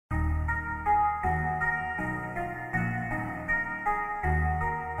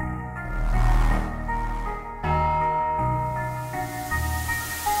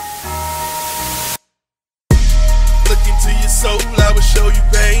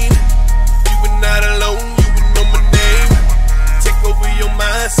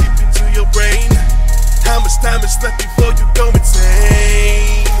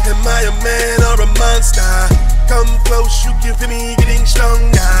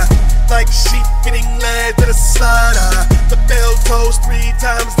slider. The bell tolls 3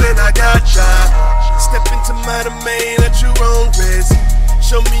 times, then I got ya. Step into my domain at your own risk.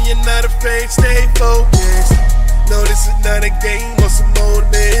 Show me you're not afraid, stay focused. No, this is not a game or some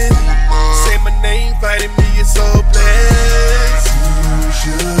motive. Say my name, fighting me is hopeless. You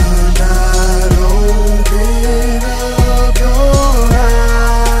should not open up your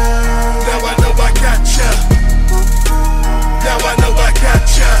eyes. Now I know I gotcha. Now I know I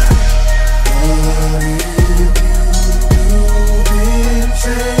gotcha. But if you didn't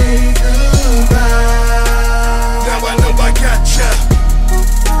say goodbye. Now I know I gotcha.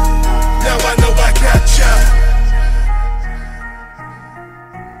 Now I know I gotcha.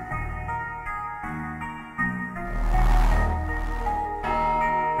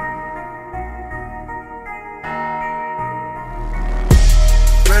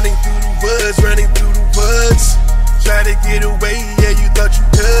 Running through the woods, try to get away, yeah, you thought you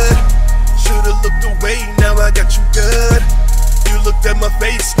could. Should've looked away, now I got you good. You looked at my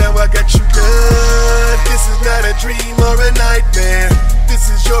face, now I got you good. This is not a dream or a nightmare. This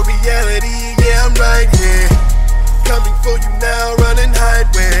is your reality, yeah, I'm right here. Coming for you now, run and hide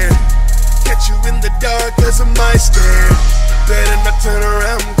where. Catch you in the dark cause of my stare. Better not turn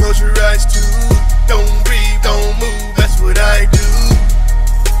around, close your eyes too. Don't breathe, don't move, that's what I do.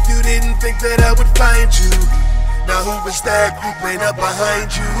 You didn't think that I would find you. Now who is that creeping up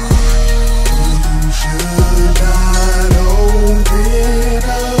behind you? You should not open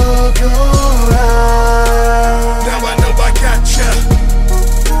up your eyes. Now I know I gotcha.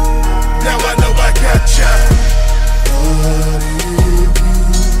 Now I know I gotcha. But if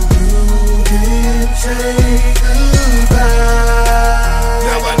you didn't say goodbye.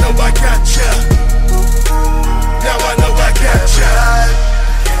 Now I know I gotcha. Now I know I gotcha.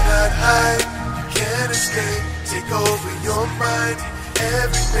 You can't escape, take over your mind.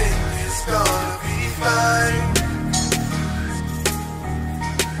 Everything is gonna be fine.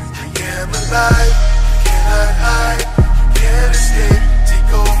 I am alive, you cannot hide. You can't escape,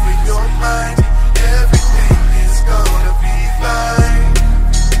 take over your mind. Everything is gonna be fine.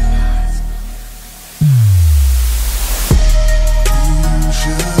 You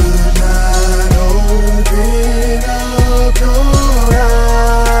should not open up your eyes.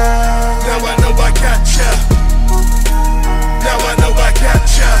 Now I know I gotcha. Now I know I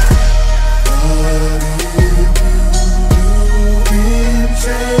gotcha. But if you didn't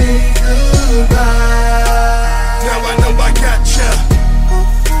say goodbye. Now I know I gotcha.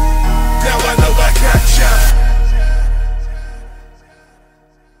 Now I know I gotcha.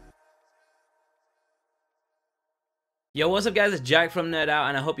 Yo, what's up guys, it's Jack from NerdOut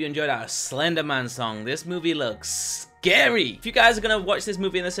and I hope you enjoyed our Slender Man song. This movie looks scary. If you guys are gonna watch this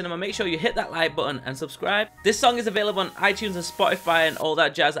movie in the cinema, make sure you hit that like button and subscribe. This song is available on iTunes and Spotify and all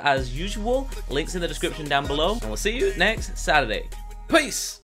that jazz as usual. Links in the description down below. And we'll see you next Saturday. Peace!